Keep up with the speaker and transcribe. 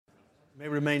You may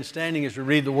remain standing as we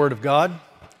read the Word of God.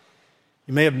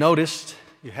 You may have noticed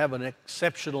you have an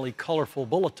exceptionally colorful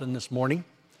bulletin this morning,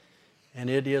 and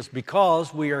it is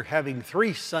because we are having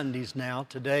 3 Sundays now,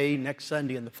 today, next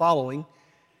Sunday, and the following,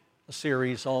 a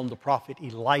series on the prophet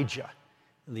Elijah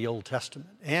in the Old Testament.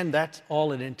 And that's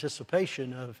all in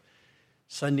anticipation of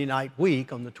Sunday night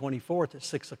week on the 24th at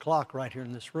 6 o'clock right here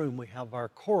in this room. We have our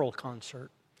choral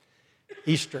concert,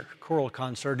 Easter choral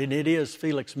concert, and it is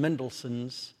Felix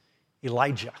Mendelssohn's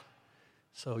Elijah.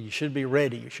 So you should be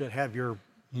ready. You should have your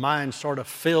mind sort of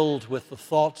filled with the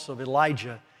thoughts of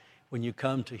Elijah when you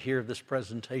come to hear this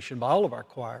presentation by all of our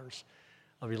choirs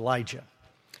of Elijah.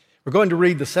 We're going to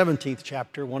read the 17th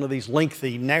chapter, one of these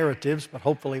lengthy narratives, but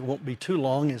hopefully it won't be too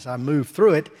long as I move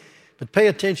through it. But pay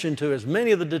attention to as many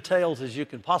of the details as you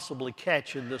can possibly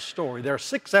catch in this story. There are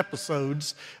 6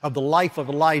 episodes of the life of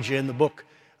Elijah in the book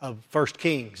of 1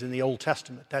 Kings in the Old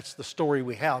Testament. That's the story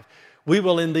we have. We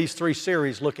will, in these 3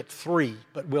 series, look at 3,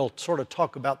 but we'll sort of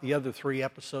talk about the other 3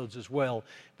 episodes as well.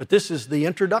 But this is the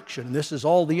introduction. This is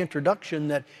all the introduction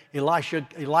that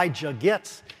Elijah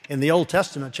gets in the Old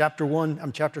Testament,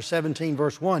 chapter 17,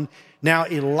 verse 1. Now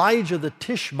Elijah the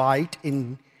Tishbite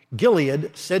in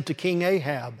Gilead said to King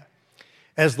Ahab,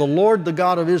 "As the Lord, the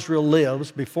God of Israel lives,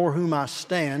 before whom I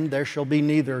stand, there shall be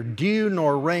neither dew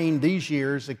nor rain these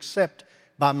years except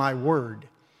by my word."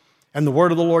 And the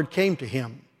word of the Lord came to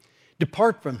him,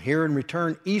 "Depart from here and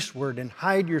return eastward and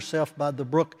hide yourself by the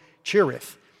brook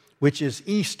Cherith, which is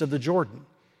east of the Jordan.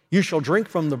 You shall drink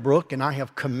from the brook, and I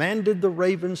have commanded the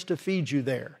ravens to feed you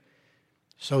there."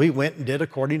 So he went and did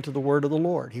according to the word of the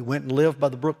Lord. He went and lived by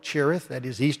the brook Cherith, that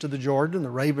is east of the Jordan.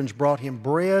 The ravens brought him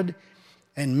bread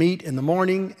and meat in the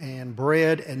morning, and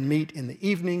bread and meat in the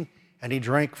evening, and he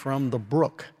drank from the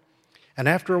brook. And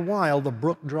after a while the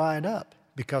brook dried up,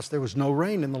 because there was no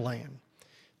rain in the land.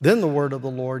 Then the word of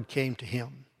the Lord came to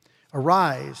him,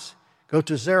 "Arise, go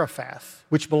to Zarephath,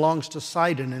 which belongs to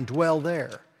Sidon, and dwell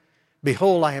there.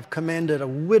 Behold, I have commanded a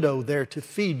widow there to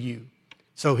feed you."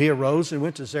 So he arose and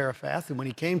went to Zarephath, and when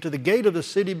he came to the gate of the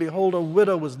city, behold, a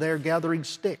widow was there gathering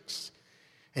sticks.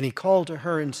 And he called to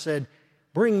her and said,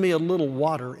 "Bring me a little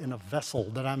water in a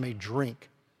vessel that I may drink."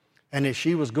 And as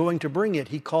she was going to bring it,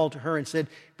 he called to her and said,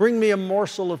 "Bring me a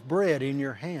morsel of bread in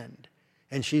your hand."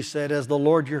 And she said, "As the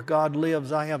Lord your God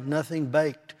lives, I have nothing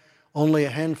baked, only a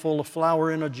handful of flour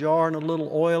in a jar and a little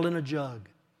oil in a jug.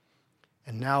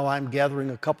 And now I'm gathering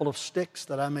a couple of sticks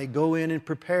that I may go in and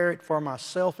prepare it for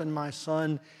myself and my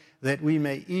son, that we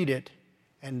may eat it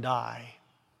and die."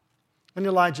 And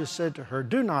Elijah said to her,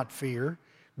 "Do not fear.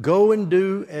 Go and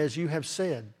do as you have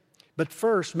said. But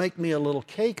first make me a little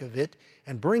cake of it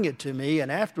and bring it to me, and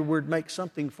afterward make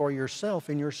something for yourself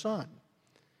and your son.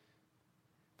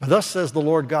 For thus says the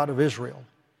Lord God of Israel,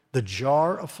 the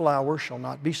jar of flour shall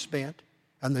not be spent,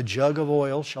 and the jug of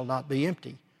oil shall not be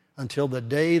empty, until the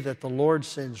day that the Lord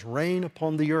sends rain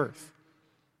upon the earth."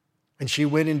 And she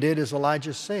went and did as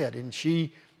Elijah said, and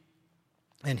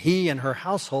he and her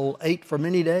household ate for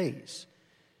many days.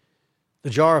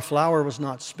 The jar of flour was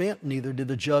not spent, neither did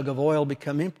the jug of oil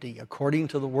become empty, according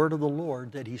to the word of the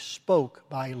Lord that he spoke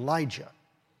by Elijah.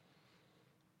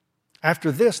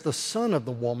 After this, the son of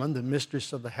the woman, the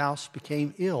mistress of the house,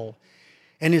 became ill,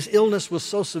 and his illness was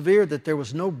so severe that there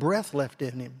was no breath left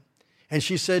in him. And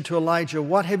she said to Elijah,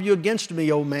 "What have you against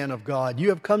me, O man of God? You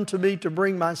have come to me to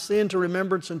bring my sin to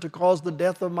remembrance and to cause the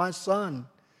death of my son."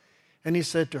 And he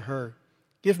said to her,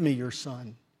 "Give me your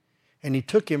son." And he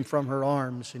took him from her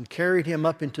arms and carried him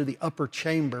up into the upper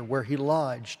chamber where he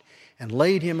lodged and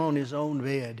laid him on his own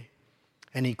bed.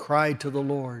 And he cried to the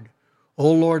Lord,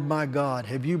 "O Lord my God,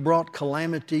 have you brought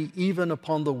calamity even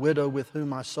upon the widow with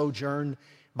whom I sojourn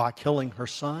by killing her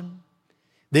son?"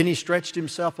 Then he stretched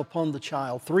himself upon the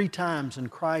child 3 times and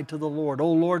cried to the Lord,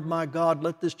 "O Lord my God,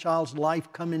 let this child's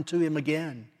life come into him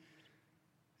again."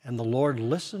 And the Lord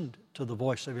listened to the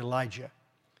voice of Elijah.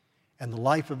 And the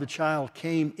life of the child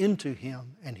came into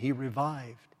him, and he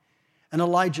revived. And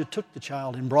Elijah took the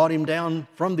child and brought him down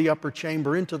from the upper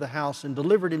chamber into the house and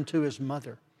delivered him to his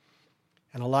mother.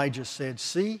 And Elijah said,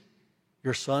 "See,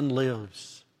 your son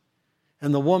lives."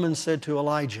 And the woman said to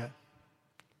Elijah,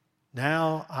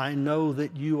 "Now I know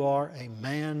that you are a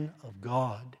man of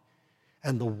God,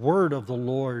 and the word of the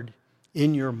Lord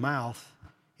in your mouth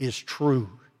is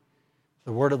true."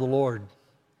 The word of the Lord.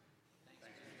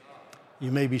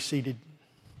 You may be seated.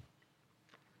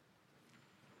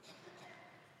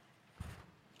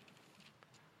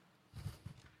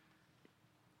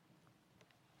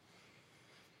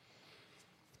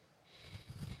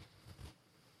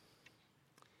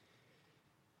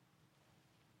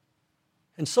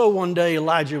 And so one day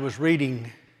Elijah was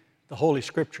reading the Holy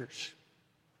Scriptures.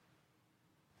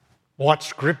 What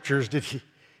scriptures did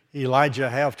Elijah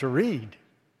have to read?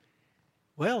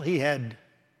 Well, he had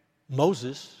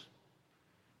Moses.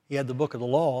 He had the book of the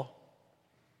law.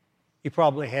 He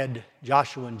probably had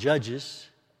Joshua and Judges.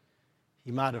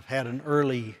 He might have had an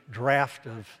early draft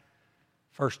of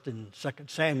 1st and 2nd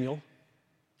Samuel.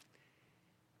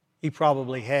 He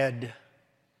probably had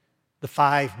the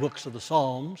 5 books of the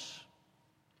Psalms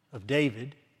of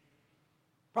David,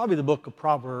 probably the book of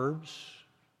Proverbs,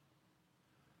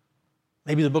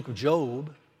 maybe the book of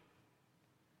Job.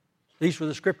 These were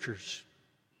the scriptures.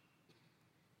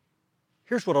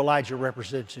 Here's what Elijah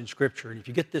represents in Scripture, and if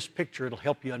you get this picture, it'll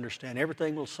help you understand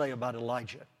everything we'll say about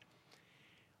Elijah.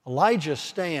 Elijah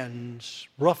stands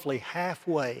roughly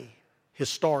halfway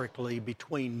historically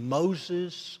between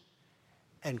Moses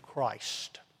and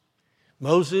Christ.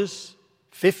 Moses,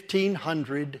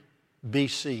 1500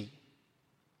 BC.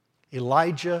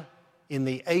 Elijah in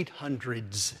the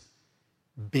 800s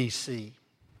BC.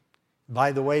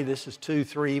 By the way, this is 2,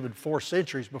 3, even 4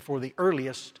 centuries before the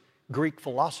earliest Greek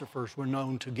philosophers were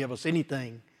known to give us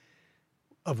anything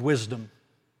of wisdom.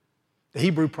 The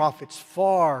Hebrew prophets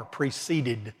far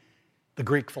preceded the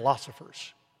Greek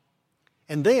philosophers.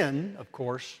 And then, of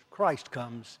course, Christ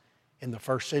comes in the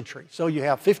 1st century. So you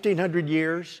have 1,500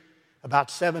 years,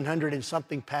 about 700 and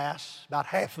something pass, about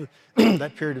half of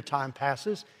that period of time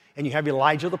passes, and you have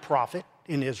Elijah the prophet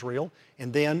in Israel,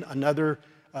 and then another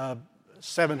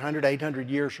 700, 800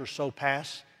 years or so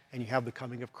pass, and you have the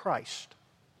coming of Christ.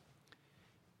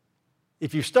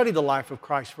 If you study the life of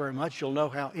Christ very much, you'll know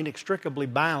how inextricably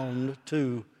bound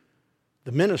to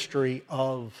the ministry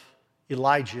of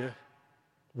Elijah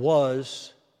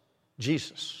was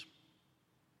Jesus.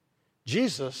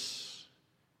 Jesus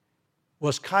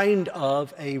was kind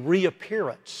of a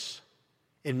reappearance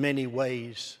in many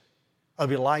ways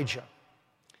of Elijah.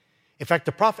 In fact,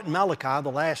 the prophet Malachi, the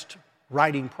last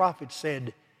writing prophet,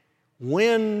 said,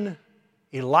 when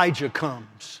Elijah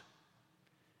comes.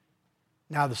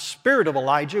 Now, the spirit of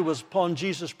Elijah was upon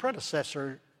Jesus'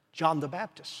 predecessor, John the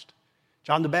Baptist.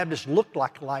 John the Baptist looked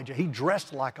like Elijah. He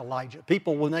dressed like Elijah.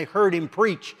 People, when they heard him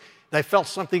preach, they felt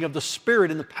something of the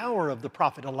spirit and the power of the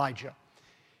prophet Elijah.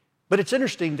 But it's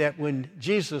interesting that when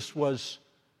Jesus was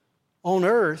on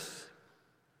earth,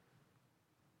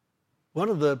 one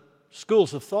of the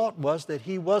schools of thought was that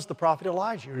he was the prophet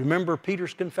Elijah. Remember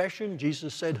Peter's confession?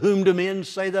 Jesus said, "Whom do men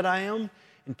say that I am?"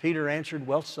 And Peter answered,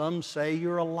 "Well, some say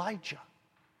you're Elijah.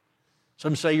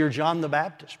 Some say you're John the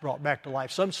Baptist brought back to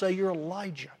life. Some say you're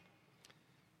Elijah."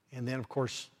 And then, of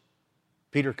course,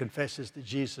 Peter confesses that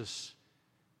Jesus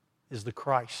is the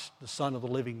Christ, the Son of the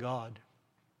living God.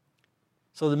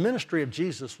 So the ministry of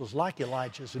Jesus was like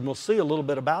Elijah's, and we'll see a little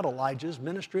bit about Elijah's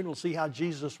ministry, and we'll see how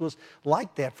Jesus was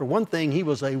like that. For one thing, he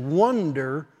was a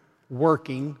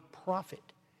wonder-working prophet.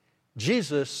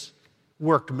 Jesus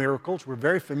worked miracles. We're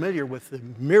very familiar with the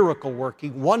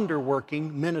miracle-working,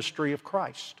 wonder-working ministry of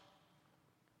Christ.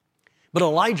 But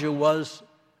Elijah was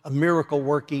a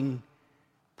miracle-working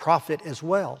prophet as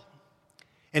well.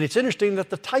 And it's interesting that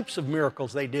the types of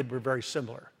miracles they did were very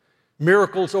similar.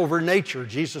 Miracles over nature.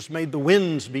 Jesus made the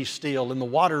winds be still and the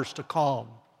waters to calm.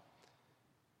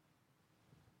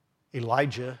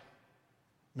 Elijah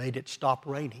made it stop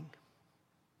raining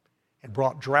and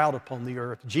brought drought upon the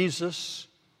earth. Jesus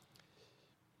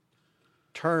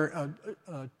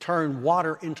turned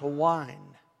water into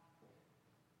wine.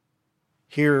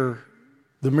 Here,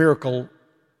 the miracle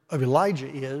of Elijah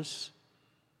is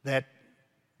that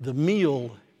the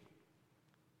meal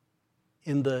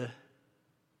in the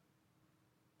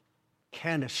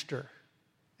canister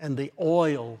and the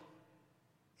oil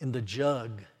in the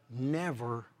jug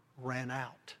never ran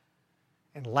out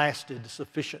and lasted a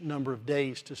sufficient number of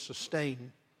days to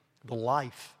sustain the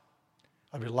life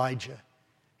of Elijah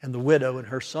and the widow and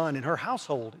her son and her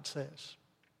household, it says.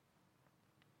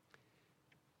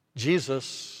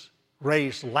 Jesus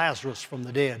raised Lazarus from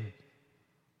the dead.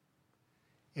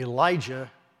 Elijah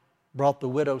brought the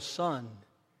widow's son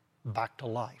back to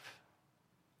life.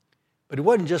 But it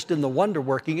wasn't just in the wonder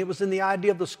working, it was in the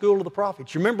idea of the school of the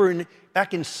prophets. You remember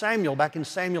back in Samuel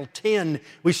 10,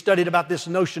 we studied about this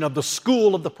notion of the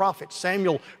school of the prophets.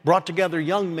 Samuel brought together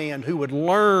young men who would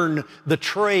learn the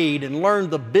trade and learn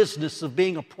the business of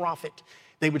being a prophet.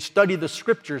 They would study the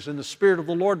scriptures, and the Spirit of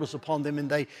the Lord was upon them, and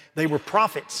they were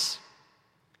prophets.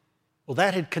 Well,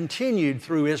 that had continued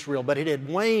through Israel, but it had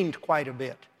waned quite a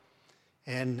bit.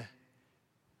 And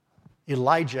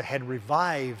Elijah had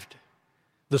revived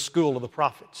the school of the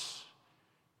prophets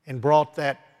and brought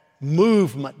that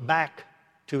movement back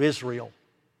to Israel.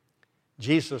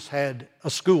 Jesus had a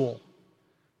school,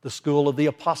 the school of the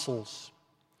apostles.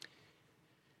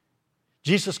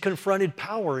 Jesus confronted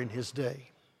power in his day.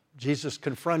 Jesus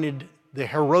confronted the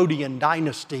Herodian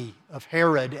dynasty of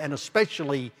Herod, and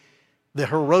especially the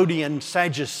Herodian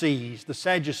Sadducees, the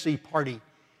Sadducee party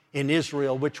in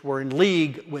Israel, which were in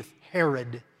league with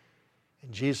Herod.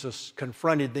 And Jesus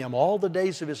confronted them all the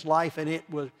days of his life, and it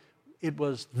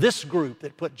was this group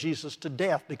that put Jesus to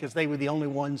death because they were the only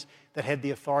ones that had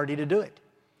the authority to do it.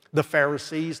 The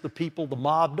Pharisees, the people, the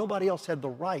mob, nobody else had the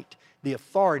right, the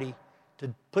authority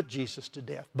to put Jesus to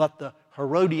death. But the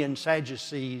Herodian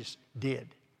Sadducees did.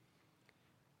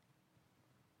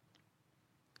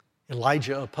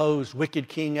 Elijah opposed wicked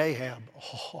King Ahab.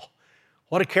 Oh,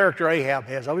 what a character Ahab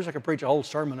has. I wish I could preach a whole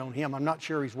sermon on him. I'm not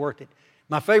sure he's worth it.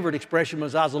 My favorite expression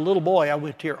was I was a little boy. I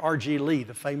went to hear R.G. Lee,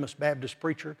 the famous Baptist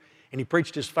preacher, and he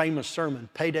preached his famous sermon,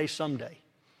 Payday Someday.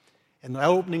 And the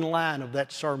opening line of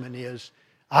that sermon is,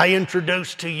 I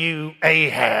introduce to you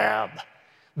Ahab,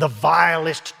 the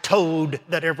vilest toad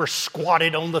that ever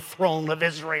squatted on the throne of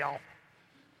Israel.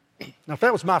 Now, if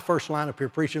that was my first line up here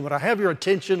preaching, would I have your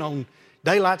attention on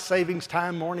daylight savings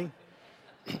time morning?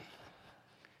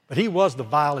 But he was the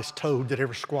vilest toad that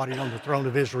ever squatted on the throne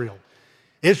of Israel.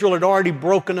 Israel had already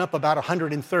broken up about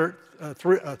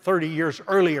 130 years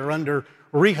earlier under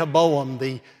Rehoboam,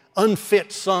 the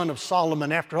unfit son of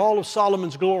Solomon. After all of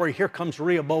Solomon's glory, here comes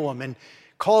Rehoboam and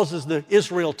causes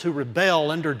Israel to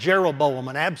rebel under Jeroboam,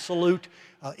 an absolute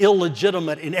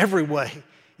illegitimate in every way.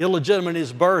 Illegitimate in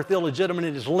his birth, illegitimate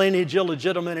in his lineage,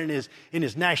 illegitimate in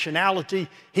his nationality.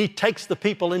 He takes the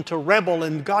people into rebel,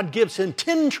 and God gives him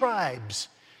 10 tribes.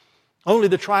 Only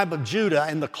the tribe of Judah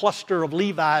and the cluster of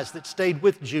Levites that stayed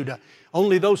with Judah,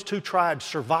 only those 2 tribes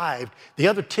survived. The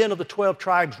other 10 of the 12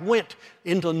 tribes went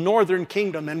into the northern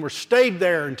kingdom and were stayed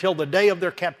there until the day of their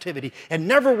captivity and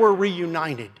never were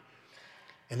reunited.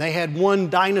 And they had one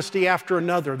dynasty after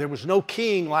another. There was no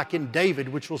king like in David,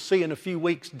 which we'll see in a few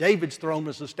weeks. David's throne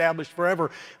was established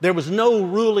forever. There was no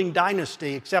ruling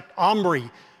dynasty except Omri,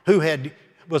 who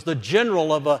was the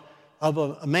general of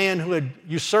a man who had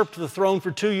usurped the throne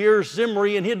for 2 years,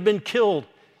 Zimri, and he had been killed,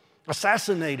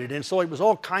 assassinated. And so it was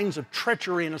all kinds of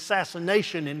treachery and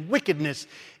assassination and wickedness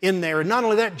in there. And not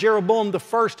only that, Jeroboam the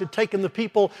first had taken the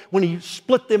people, when he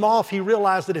split them off, he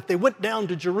realized that if they went down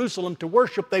to Jerusalem to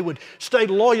worship, they would stay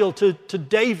loyal to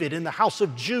David in the house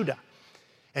of Judah.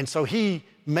 And so he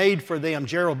made for them,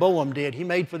 Jeroboam did, he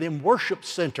made for them worship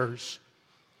centers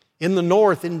in the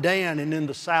north in Dan and in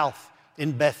the south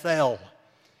in Bethel.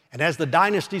 And as the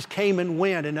dynasties came and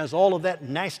went, and as all of that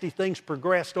nasty things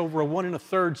progressed over 1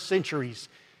 1/3 centuries,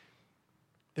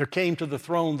 there came to the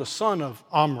throne the son of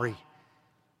Omri,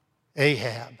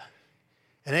 Ahab.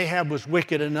 And Ahab was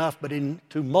wicked enough, but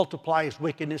to multiply his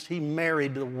wickedness, he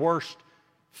married the worst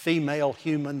female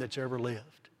human that's ever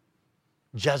lived,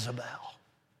 Jezebel,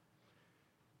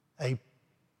 a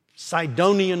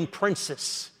Sidonian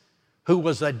princess who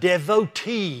was a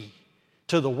devotee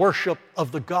to the worship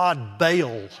of the god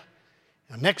Baal.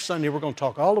 Now, next Sunday we're going to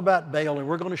talk all about Baal, and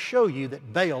we're going to show you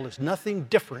that Baal is nothing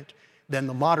different than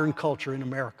the modern culture in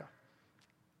America.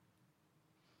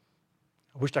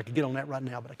 I wished I could get on that right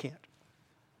now, but I can't.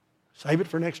 Save it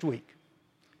for next week.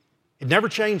 It never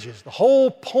changes. The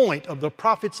whole point of the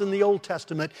prophets in the Old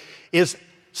Testament is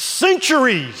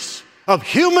centuries of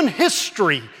human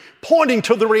history pointing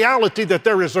to the reality that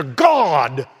there is a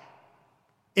God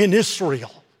in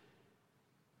Israel.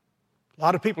 A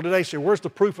lot of people today say, where's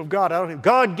the proof of God? I don't know.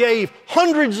 God gave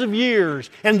hundreds of years,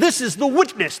 and this is the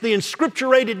witness, the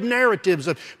inscripturated narratives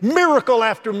of miracle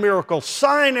after miracle,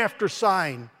 sign after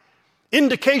sign,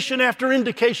 indication after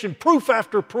indication, proof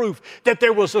after proof, that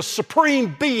there was a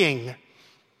supreme being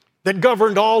that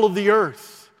governed all of the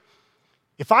earth.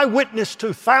 If I witnessed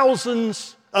to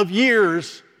thousands of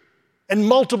years and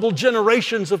multiple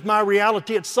generations of my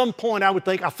reality, at some point I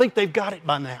think they've got it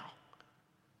by now.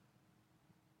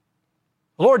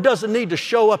 The Lord doesn't need to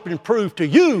show up and prove to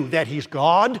you that He's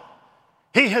God.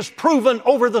 He has proven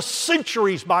over the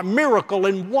centuries by miracle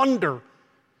and wonder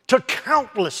to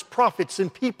countless prophets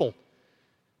and people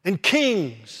and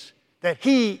kings that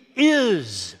He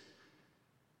is.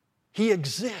 He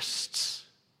exists.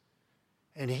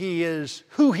 And He is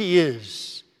who He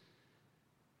is.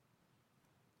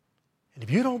 And if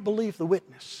you don't believe the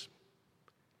witness,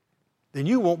 then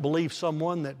you won't believe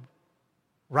someone that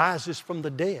rises from the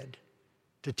dead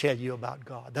to tell you about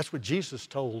God. That's what Jesus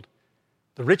told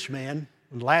the rich man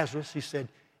and Lazarus. He said,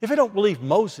 if they don't believe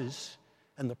Moses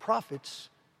and the prophets,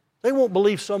 they won't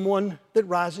believe someone that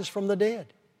rises from the dead.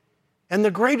 And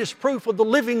the greatest proof of the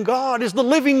living God is the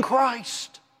living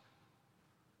Christ.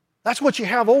 That's what you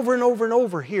have over and over and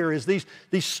over here is these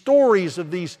stories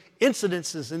of these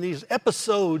incidences and these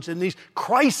episodes and these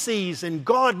crises, and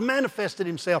God manifested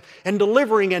Himself and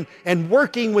delivering and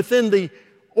working within the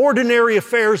ordinary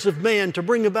affairs of man to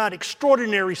bring about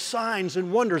extraordinary signs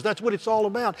and wonders. That's what it's all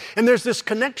about. And there's this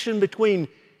connection between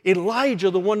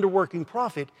Elijah, the wonder-working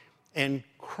prophet, and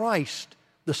Christ,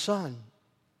 the Son.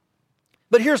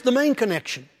 But here's the main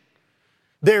connection.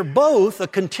 They're both a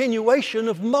continuation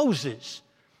of Moses.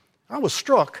 I was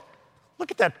struck.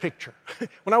 Look at that picture.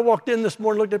 When I walked in this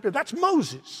morning, looked up here, that's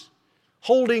Moses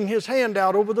holding his hand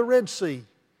out over the Red Sea.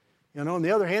 You know, on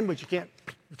the other hand, which you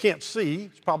can't see,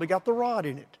 it's probably got the rod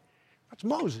in it. That's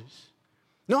Moses.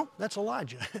 No, that's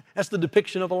Elijah. That's the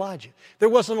depiction of Elijah. There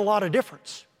wasn't a lot of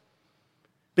difference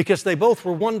because they both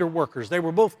were wonder workers. They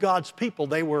were both God's people.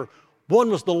 One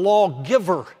was the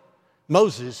lawgiver,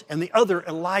 Moses, and the other,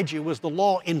 Elijah, was the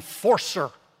law enforcer.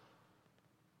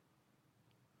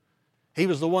 He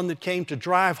was the one that came to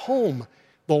drive home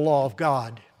the law of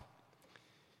God.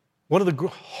 One of the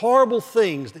horrible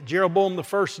things that Jeroboam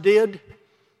I did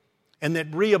and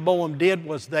that Rehoboam did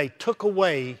was they took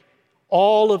away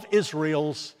all of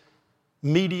Israel's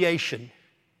mediation.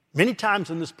 Many times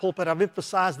in this pulpit I've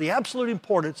emphasized the absolute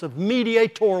importance of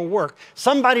mediatorial work.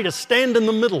 Somebody to stand in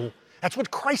the middle. That's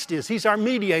what Christ is. He's our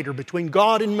mediator between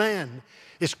God and man.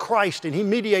 Is Christ, and He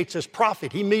mediates as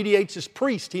prophet. He mediates as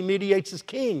priest. He mediates as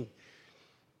king.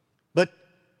 But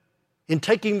in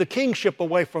taking the kingship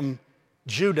away from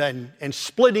Judah and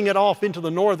splitting it off into the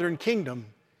northern kingdom,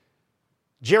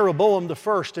 Jeroboam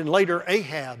I and later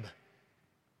Ahab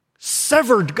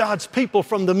severed God's people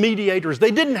from the mediators.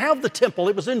 They didn't have the temple.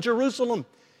 It was in Jerusalem.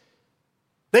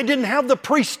 They didn't have the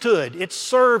priesthood. It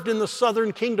served in the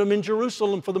southern kingdom in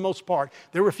Jerusalem for the most part.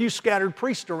 There were a few scattered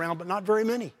priests around, but not very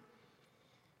many.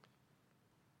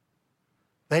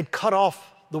 They had cut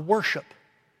off the worship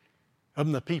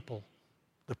of the people,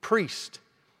 the priest,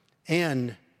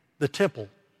 and the temple.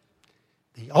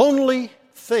 The only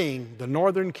thing the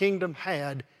northern kingdom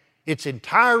had its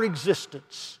entire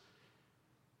existence,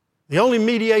 the only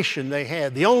mediation they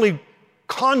had, the only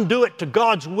conduit to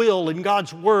God's will and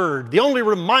God's word, the only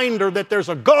reminder that there's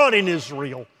a God in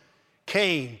Israel,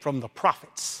 came from the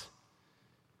prophets.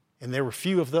 And there were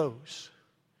few of those.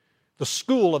 The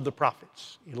school of the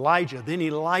prophets, Elijah, then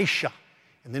Elisha,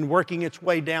 and then working its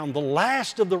way down. The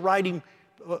last of the writing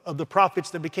of the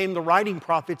prophets that became the writing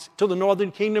prophets to the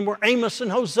northern kingdom were Amos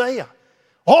and Hosea.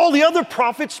 All the other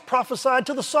prophets prophesied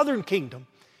to the southern kingdom.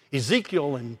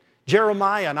 Ezekiel and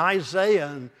Jeremiah and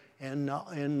Isaiah and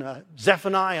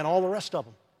Zephaniah and all the rest of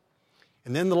them.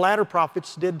 And then the latter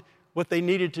prophets did what they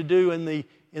needed to do in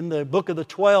the book of the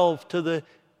 12 to the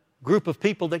group of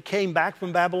people that came back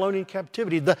from Babylonian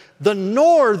captivity. The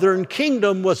northern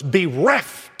kingdom was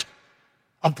bereft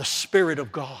of the Spirit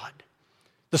of God,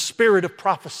 the spirit of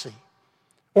prophecy,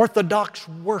 orthodox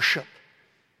worship.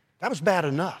 That was bad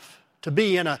enough to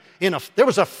be there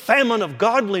was a famine of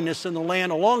godliness in the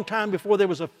land a long time before there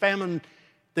was a famine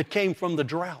that came from the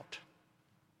drought.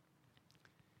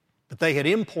 But they had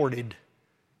imported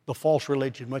the false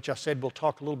religion, which I said we'll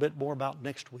talk a little bit more about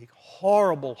next week.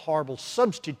 Horrible, horrible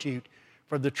substitute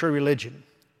for the true religion.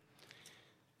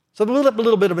 So a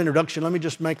little bit of introduction. Let me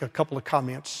just make a couple of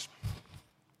comments.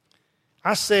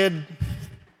 I said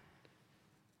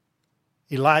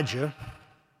Elijah,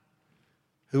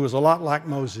 who was a lot like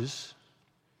Moses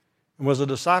and was a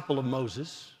disciple of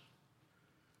Moses,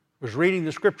 was reading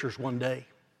the scriptures one day.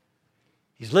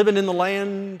 He's living in the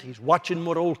land. He's watching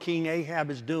what old King Ahab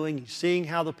is doing. He's seeing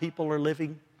how the people are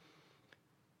living.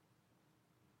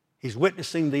 He's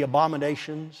witnessing the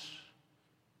abominations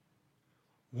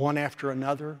one after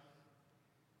another.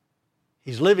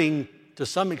 He's living to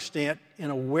some extent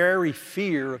in a wary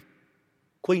fear of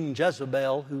Queen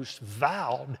Jezebel, who's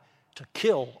vowed to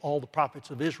kill all the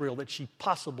prophets of Israel that she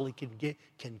possibly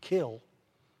can kill.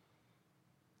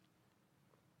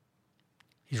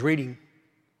 He's reading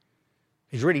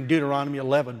Deuteronomy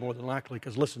 11 more than likely,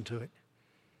 because listen to it.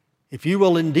 If you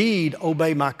will indeed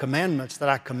obey my commandments that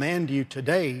I command you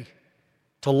today,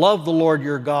 to love the Lord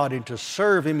your God and to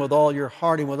serve Him with all your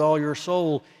heart and with all your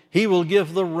soul, He will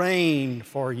give the rain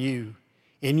for you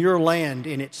in your land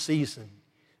in its season,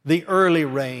 the early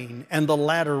rain and the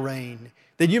latter rain,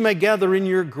 that you may gather in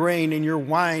your grain and your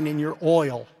wine and your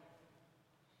oil.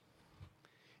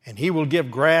 And He will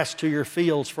give grass to your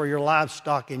fields for your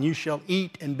livestock, and you shall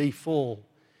eat and be full.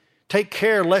 Take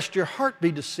care lest your heart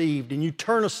be deceived, and you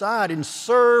turn aside and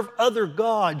serve other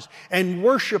gods and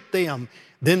worship them.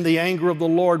 Then the anger of the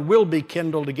Lord will be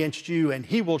kindled against you, and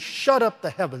He will shut up the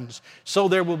heavens, so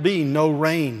there will be no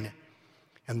rain.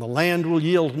 And the land will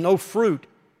yield no fruit,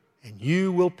 and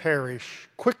you will perish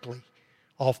quickly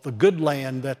off the good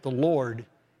land that the Lord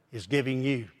is giving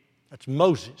you. That's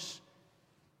Moses.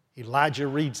 Elijah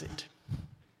reads it.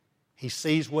 He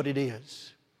sees what it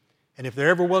is. And if there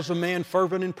ever was a man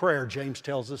fervent in prayer, James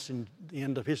tells us in the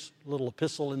end of his little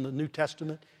epistle in the New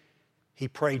Testament, he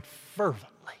prayed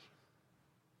fervently.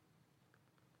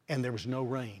 And there was no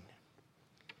rain.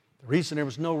 The reason there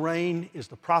was no rain is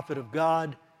the prophet of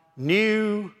God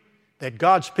knew that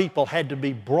God's people had to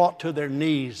be brought to their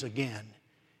knees again.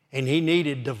 And he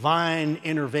needed divine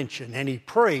intervention. And he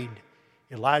prayed,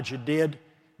 Elijah did,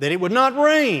 that it would not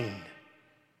rain.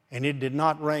 And it did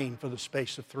not rain for the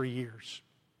space of 3 years.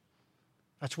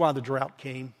 That's why the drought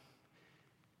came.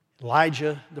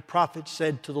 Elijah, the prophet,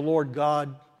 said to the Lord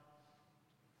God,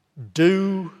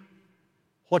 do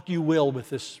what you will with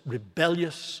this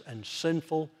rebellious and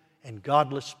sinful and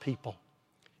godless people.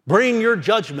 Bring your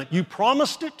judgment. You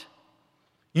promised it.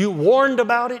 You warned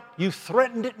about it. You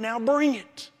threatened it. Now bring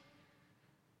it.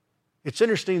 It's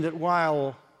interesting that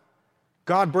while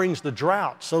God brings the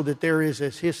drought so that there is,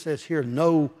 as he says here,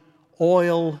 no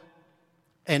oil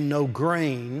and no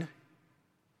grain,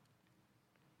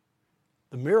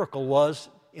 the miracle was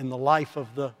in the life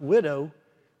of the widow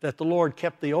that the Lord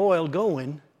kept the oil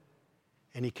going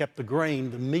and he kept the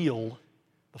grain, the meal,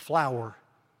 the flour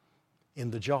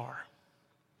in the jar.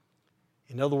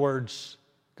 In other words,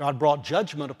 God brought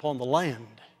judgment upon the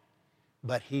land,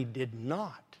 but he did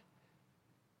not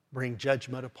bring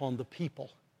judgment upon the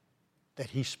people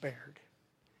that he spared.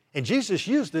 And Jesus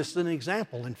used this as an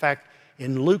example. In fact,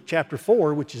 in Luke chapter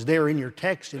 4, which is there in your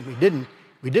text, and we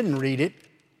didn't read it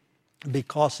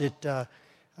because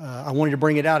I wanted to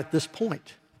bring it out at this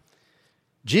point.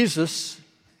 Jesus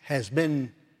has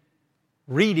been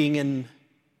reading in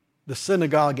the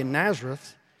synagogue in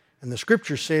Nazareth, and the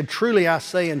scripture said, truly I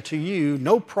say unto you,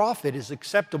 no prophet is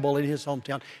acceptable in his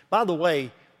hometown. By the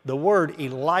way, the word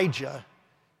Elijah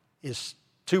is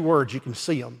 2 words. You can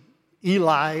see them.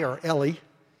 Eli or Eli,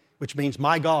 which means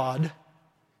my God.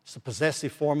 It's the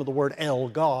possessive form of the word El,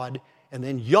 God. And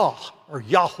then Yah or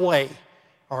Yahweh,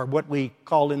 or what we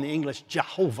call in the English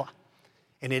Jehovah.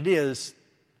 And it is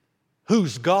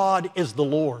whose God is the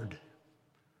Lord,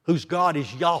 whose God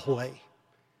is Yahweh.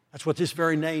 That's what this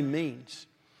very name means.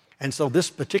 And so this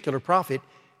particular prophet,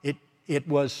 it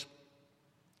was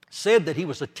said that he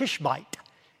was a Tishbite.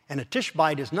 And a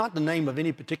Tishbite is not the name of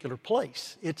any particular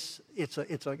place. It's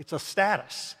a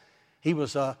status. He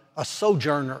was a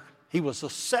sojourner. He was a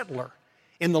settler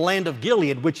in the land of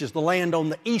Gilead, which is the land on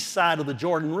the east side of the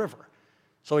Jordan River.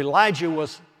 So Elijah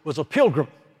was a pilgrim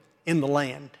in the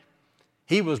land.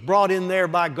 He was brought in there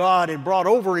by God and brought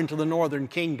over into the northern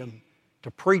kingdom to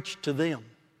preach to them,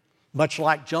 much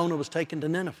like Jonah was taken to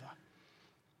Nineveh.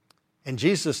 And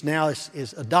Jesus now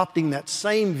is adopting that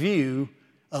same view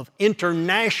of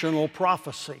international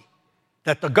prophecy,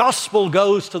 that the gospel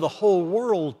goes to the whole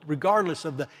world regardless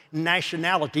of the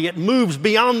nationality. It moves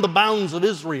beyond the bounds of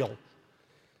Israel.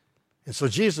 And so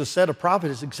Jesus said a prophet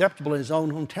is acceptable in his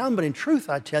own hometown, but in truth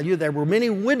I tell you there were many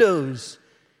widows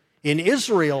in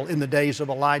Israel in the days of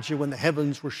Elijah when the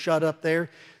heavens were shut up there.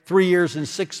 3 years and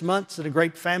 6 months that a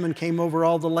great famine came over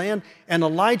all the land, and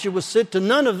Elijah was sent to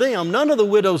none of them, none of the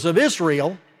widows of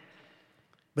Israel,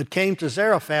 but came to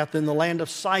Zarephath in the land of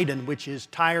Sidon, which is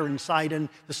Tyre and Sidon.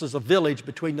 This is a village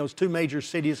between those 2 major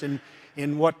cities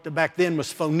in what back then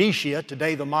was Phoenicia,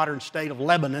 today the modern state of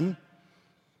Lebanon,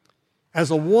 as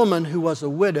a woman who was a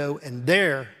widow, and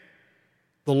there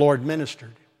the Lord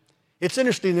ministered. It's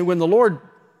interesting that when the Lord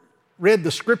read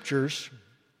the scriptures,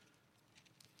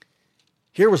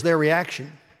 here was their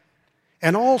reaction.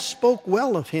 And all spoke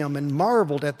well of him and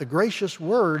marveled at the gracious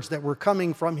words that were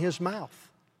coming from his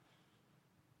mouth.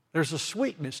 There's a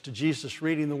sweetness to Jesus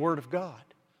reading the Word of God.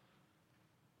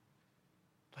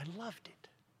 I loved it.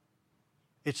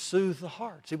 It soothed the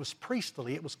hearts. It was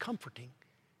priestly. It was comforting.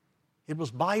 It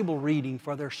was Bible reading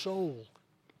for their soul.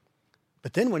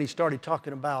 But then when he started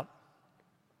talking about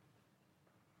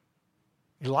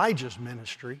Elijah's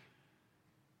ministry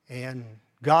and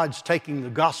God's taking the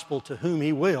gospel to whom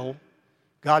he will,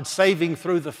 God saving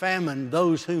through the famine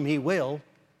those whom he will,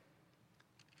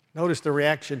 notice the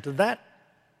reaction to that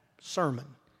sermon.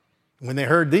 When they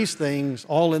heard these things,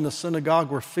 all in the synagogue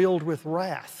were filled with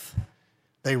wrath.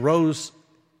 They rose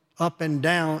up and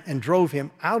down and drove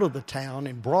him out of the town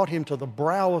and brought him to the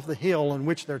brow of the hill on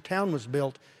which their town was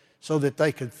built so that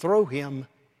they could throw him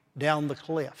down the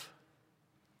cliff.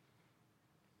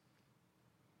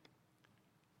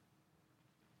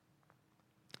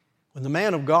 When the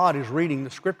man of God is reading the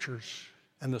scriptures,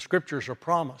 and the scriptures are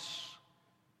promise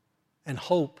and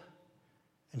hope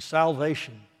and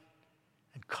salvation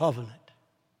and covenant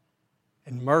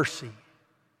and mercy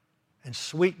and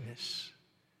sweetness,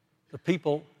 the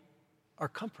people are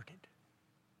comforted.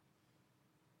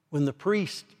 When the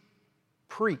priests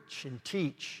preach and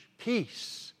teach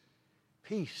peace,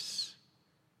 peace,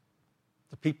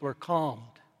 the people are calmed.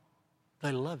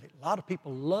 They love it. A lot of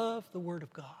people love the Word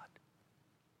of God.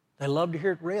 They love to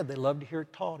hear it read. They love to hear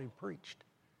it taught and preached.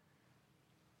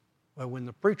 Well, when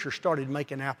the preacher started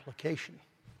making application,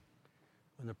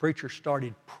 when the preacher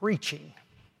started preaching,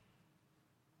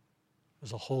 it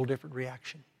was a whole different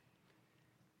reaction.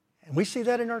 And we see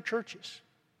that in our churches.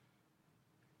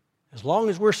 As long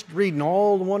as we're reading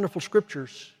all the wonderful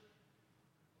scriptures,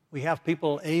 we have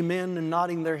people amen and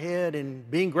nodding their head and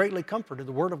being greatly comforted.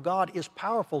 The Word of God is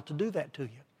powerful to do that to you.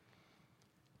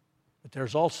 But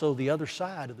there's also the other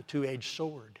side of the two-edged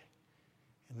sword,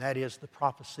 and that is the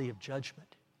prophecy of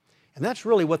judgment. And that's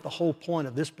really what the whole point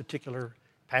of this particular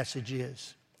passage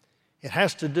is. It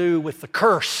has to do with the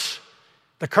curse.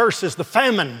 The curse is the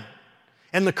famine,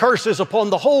 and the curse is upon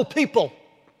the whole people.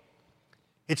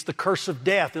 It's the curse of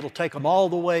death. It'll take them all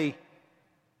the way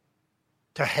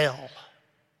to hell.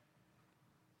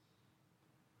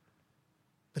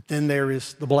 But then there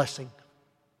is the blessing.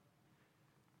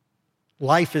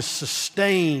 Life is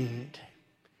sustained.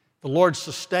 The Lord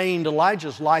sustained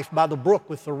Elijah's life by the brook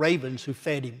with the ravens who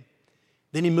fed him.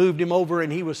 Then He moved him over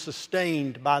and he was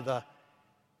sustained by the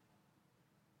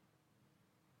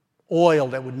oil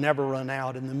that would never run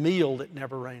out and the meal that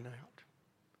never ran out.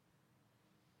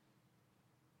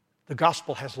 The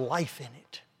gospel has life in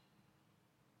it.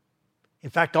 In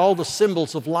fact, all the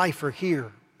symbols of life are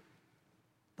here.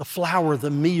 The flour,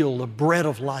 the meal, the bread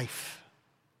of life.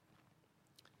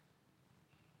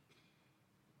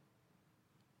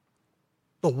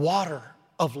 The water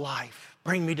of life.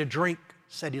 Bring me to drink,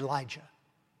 said Elijah.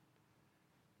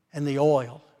 And the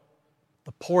oil,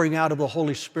 the pouring out of the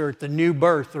Holy Spirit, the new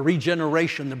birth, the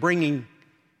regeneration, the bringing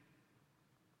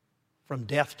from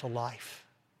death to life.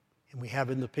 And we have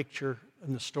in the picture,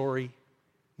 in the story,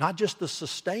 not just the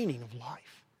sustaining of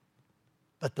life,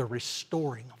 but the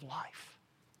restoring of life.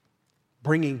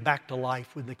 Bringing back to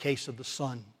life in the case of the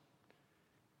son.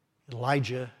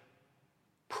 Elijah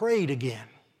prayed again.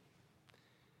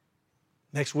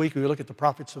 Next week we look at the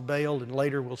prophets of Baal, and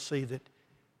later we'll see that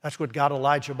that's what got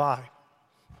Elijah by.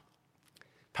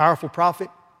 Powerful prophet,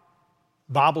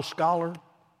 Bible scholar,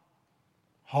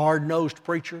 hard-nosed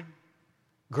preacher,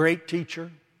 great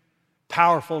teacher,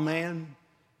 powerful man,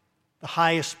 the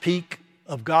highest peak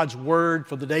of God's Word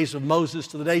from the days of Moses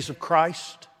to the days of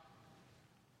Christ.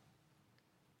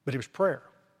 But it was prayer.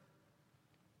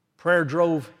 Prayer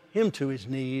drove him to his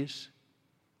knees.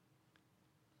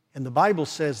 And the Bible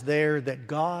says there that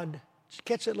God, did you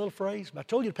catch that little phrase? I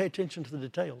told you to pay attention to the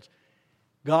details.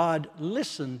 God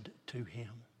listened to him.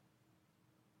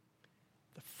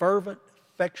 The fervent,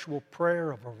 effectual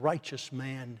prayer of a righteous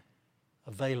man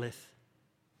availeth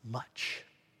much.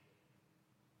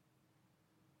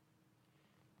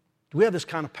 Do we have this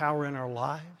kind of power in our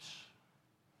lives?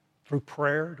 Through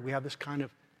prayer? Do we have this kind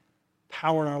of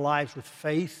power in our lives with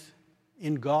faith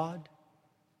in God?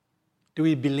 Do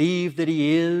we believe that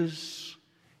He is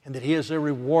and that He is a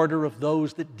rewarder of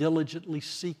those that diligently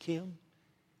seek Him?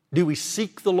 Do we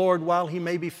seek the Lord while He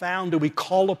may be found? Do we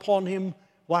call upon Him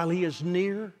while He is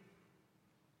near?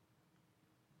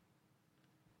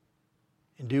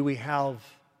 And do we have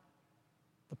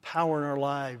the power in our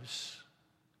lives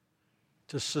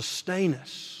to sustain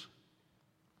us?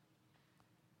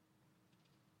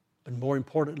 But more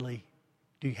importantly,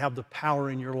 do you have the power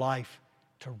in your life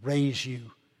to raise you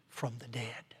from the dead?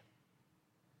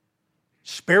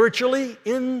 Spiritually,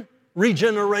 in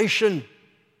regeneration.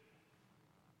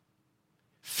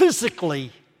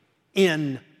 Physically,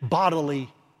 in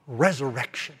bodily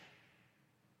resurrection.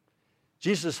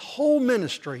 Jesus' whole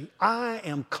ministry, I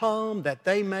am come that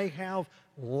they may have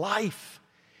life.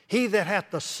 He that hath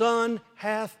the Son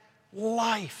hath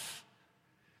life.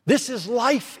 This is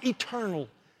life eternal,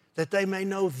 that they may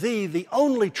know Thee, the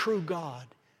only true God,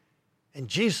 and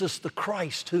Jesus the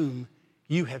Christ whom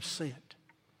You have sent.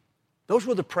 Those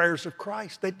were the prayers of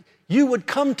Christ, that you would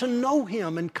come to know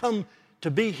Him and come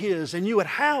to be His, and you would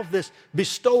have this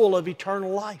bestowal of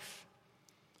eternal life.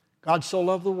 God so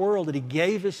loved the world that He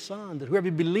gave His Son, that whoever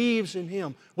believes in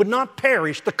Him would not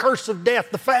perish, the curse of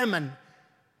death, the famine,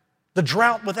 the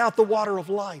drought without the water of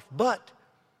life, but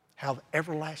have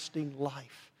everlasting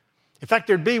life. In fact,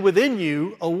 there'd be within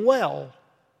you a well,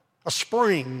 a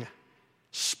spring,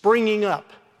 springing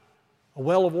up, a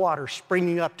well of water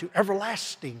springing up to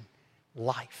everlasting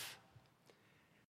life.